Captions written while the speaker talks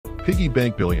Piggy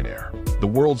bank billionaire. The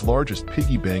world's largest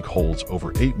piggy bank holds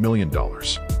over $8 million.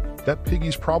 That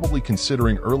piggy's probably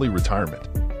considering early retirement.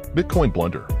 Bitcoin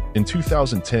blunder. In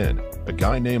 2010, a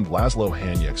guy named Laszlo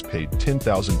Hanyecz paid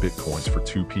 10,000 bitcoins for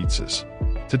 2 pizzas.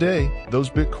 Today,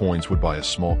 those bitcoins would buy a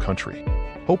small country.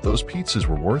 Hope those pizzas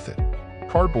were worth it.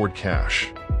 Cardboard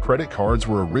cash. Credit cards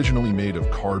were originally made of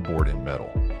cardboard and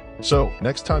metal. So,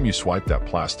 next time you swipe that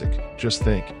plastic, just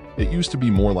think, it used to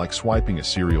be more like swiping a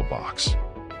cereal box.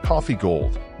 Coffee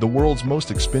gold. The world's most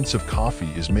expensive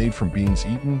coffee is made from beans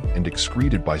eaten and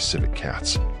excreted by civet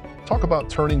cats. Talk about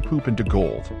turning poop into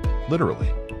gold.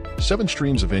 Literally. 7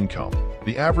 streams of income.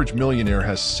 The average millionaire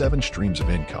has 7 streams of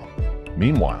income.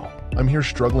 Meanwhile, I'm here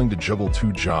struggling to juggle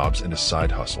 2 jobs and a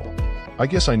side hustle. I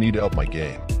guess I need to up my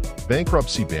game.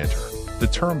 Bankruptcy banter. The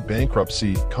term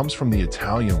bankruptcy comes from the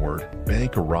Italian word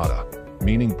bancarrota,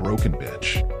 meaning broken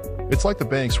bench. It's like the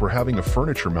banks were having a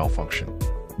furniture malfunction.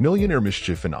 Millionaire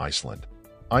mischief in Iceland.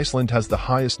 Iceland has the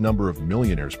highest number of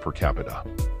millionaires per capita.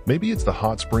 Maybe it's the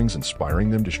hot springs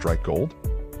inspiring them to strike gold?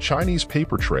 Chinese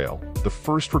paper trail. The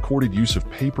first recorded use of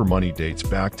paper money dates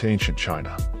back to ancient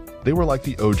China. They were like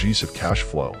the OGs of cash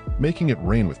flow, making it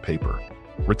rain with paper.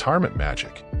 Retirement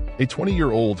magic. A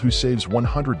 20-year-old who saves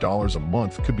 $100 a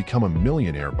month could become a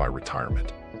millionaire by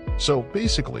retirement. So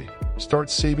basically, start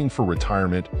saving for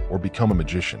retirement or become a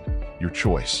magician. Your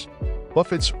choice.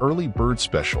 Buffett's early bird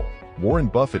special. Warren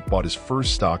Buffett bought his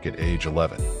first stock at age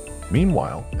 11.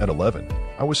 Meanwhile, at 11,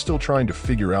 I was still trying to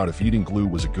figure out if eating glue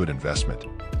was a good investment.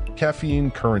 Caffeine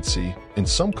currency. In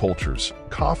some cultures,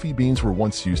 coffee beans were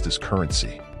once used as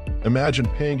currency. Imagine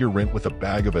paying your rent with a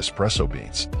bag of espresso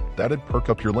beans. That'd perk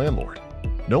up your landlord.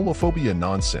 Nomophobia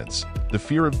nonsense. The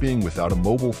fear of being without a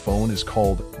mobile phone is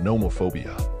called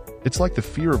nomophobia. It's like the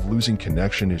fear of losing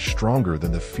connection is stronger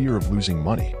than the fear of losing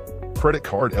money. Credit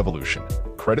card evolution.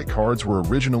 Credit cards were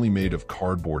originally made of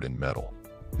cardboard and metal.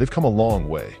 They've come a long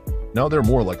way. Now they're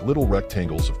more like little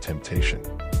rectangles of temptation.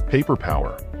 Paper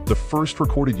power. The first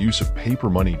recorded use of paper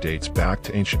money dates back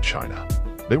to ancient China.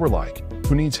 They were like,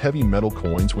 who needs heavy metal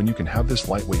coins when you can have this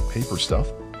lightweight paper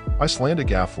stuff?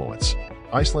 Icelandic affluence.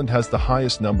 Iceland has the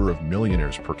highest number of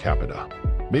millionaires per capita.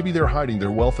 Maybe they're hiding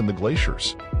their wealth in the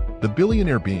glaciers. The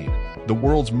billionaire bean. The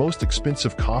world's most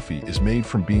expensive coffee is made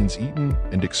from beans eaten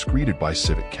and excreted by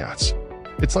civet cats.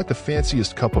 It's like the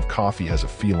fanciest cup of coffee has a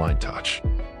feline touch.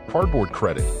 Cardboard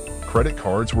credit. Credit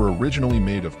cards were originally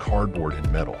made of cardboard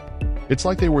and metal. It's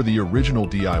like they were the original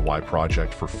DIY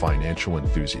project for financial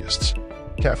enthusiasts.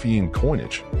 Caffeine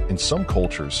coinage. In some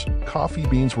cultures, coffee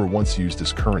beans were once used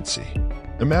as currency.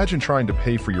 Imagine trying to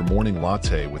pay for your morning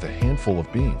latte with a handful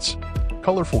of beans.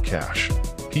 Colorful cash.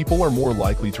 People are more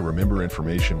likely to remember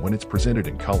information when it's presented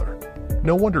in color.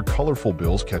 No wonder colorful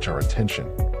bills catch our attention.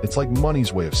 It's like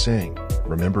money's way of saying,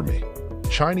 remember me.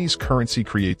 Chinese currency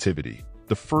creativity.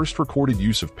 The first recorded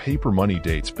use of paper money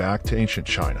dates back to ancient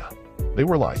China. They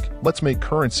were like, let's make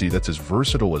currency that's as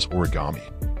versatile as origami.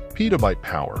 Petabyte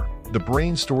power. The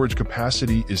brain storage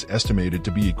capacity is estimated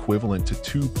to be equivalent to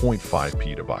 2.5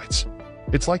 petabytes.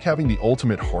 It's like having the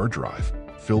ultimate hard drive,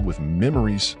 filled with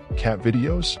memories, cat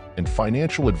videos, and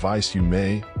financial advice you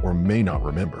may or may not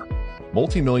remember.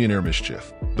 Multimillionaire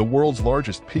mischief. The world's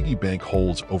largest piggy bank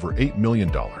holds over $8 million.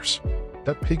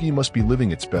 That piggy must be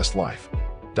living its best life.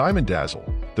 Diamond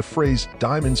dazzle. The phrase,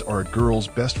 diamonds are a girl's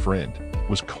best friend,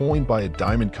 was coined by a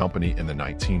diamond company in the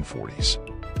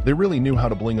 1940s. They really knew how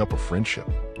to bling up a friendship.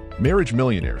 Marriage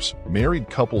millionaires. Married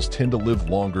couples tend to live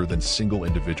longer than single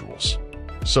individuals.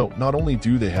 So not only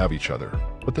do they have each other,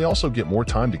 but they also get more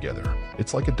time together.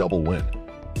 It's like a double win.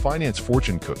 Finance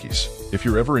fortune cookies. If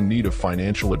you're ever in need of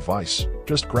financial advice,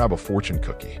 just grab a fortune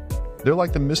cookie. They're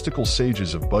like the mystical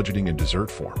sages of budgeting in dessert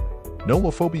form.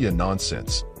 Nomophobia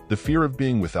nonsense. The fear of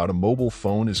being without a mobile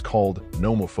phone is called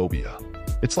nomophobia.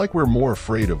 It's like we're more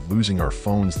afraid of losing our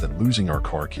phones than losing our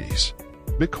car keys.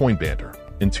 Bitcoin banter.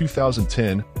 In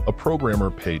 2010, a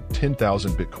programmer paid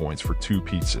 10,000 bitcoins for 2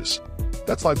 pizzas.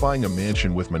 That's like buying a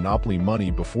mansion with Monopoly money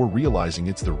before realizing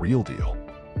it's the real deal.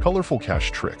 Colorful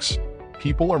cash tricks.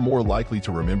 People are more likely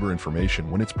to remember information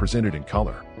when it's presented in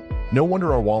color. No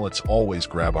wonder our wallets always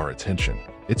grab our attention.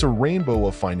 It's a rainbow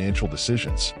of financial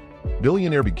decisions.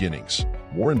 Billionaire beginnings.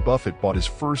 Warren Buffett bought his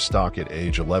first stock at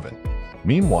age 11.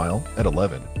 Meanwhile, at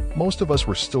 11, most of us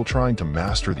were still trying to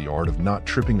master the art of not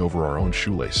tripping over our own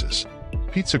shoelaces.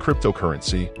 Pizza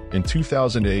cryptocurrency. In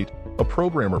 2008, a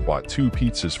programmer bought 2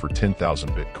 pizzas for 10,000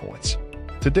 bitcoins.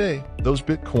 Today, those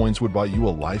bitcoins would buy you a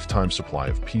lifetime supply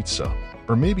of pizza,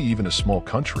 or maybe even a small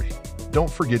country. Don't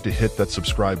forget to hit that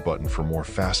subscribe button for more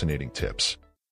fascinating tips.